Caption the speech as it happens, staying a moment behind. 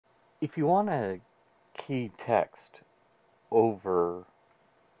If you want to key text over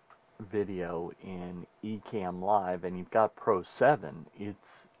video in Ecamm Live and you've got Pro 7,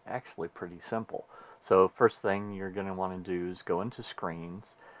 it's actually pretty simple. So first thing you're going to want to do is go into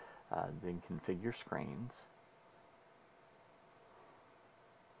Screens, then Configure Screens,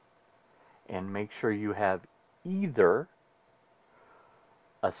 and make sure you have either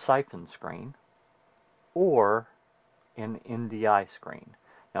a syphon screen or an NDI screen.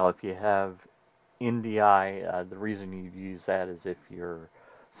 Now if you have NDI, the reason you use that is if you're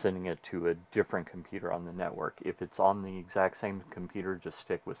sending it to a different computer on the network. If it's on the exact same computer, just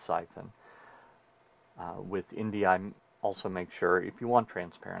stick with syphon. With NDI, also make sure, if you want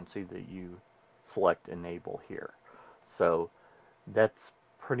transparency, that you select Enable here. So that's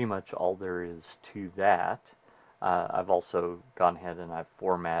pretty much all there is to that. I've also gone ahead and I've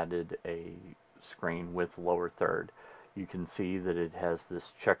formatted a screen with lower third. You can see that it has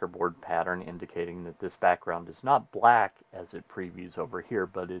this checkerboard pattern indicating that this background is not black as it previews over here,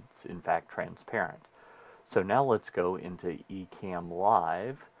 but it's in fact transparent. So now let's go into Ecamm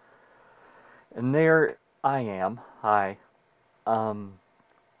Live, and there I am. Hi.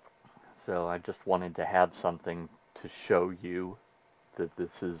 So I just wanted to have something to show you that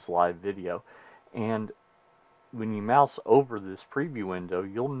this is live video, and when you mouse over this preview window,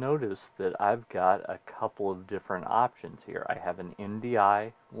 you'll notice that I've got a couple of different options here. I have an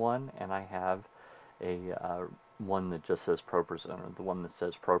NDI one, and I have a one that just says ProPresenter. The one that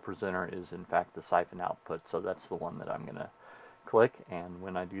says ProPresenter is in fact the syphon output, so that's the one that I'm going to click, and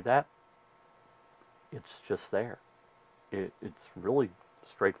when I do that, it's just there. It's really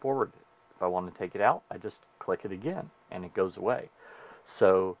straightforward. If I want to take it out, I just click it again, and it goes away.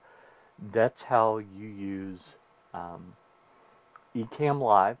 So that's how you use Ecamm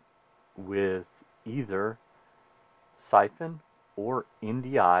Live with either syphon or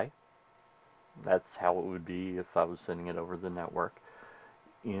NDI. That's how it would be if I was sending it over the network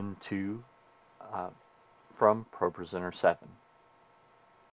into from ProPresenter 7.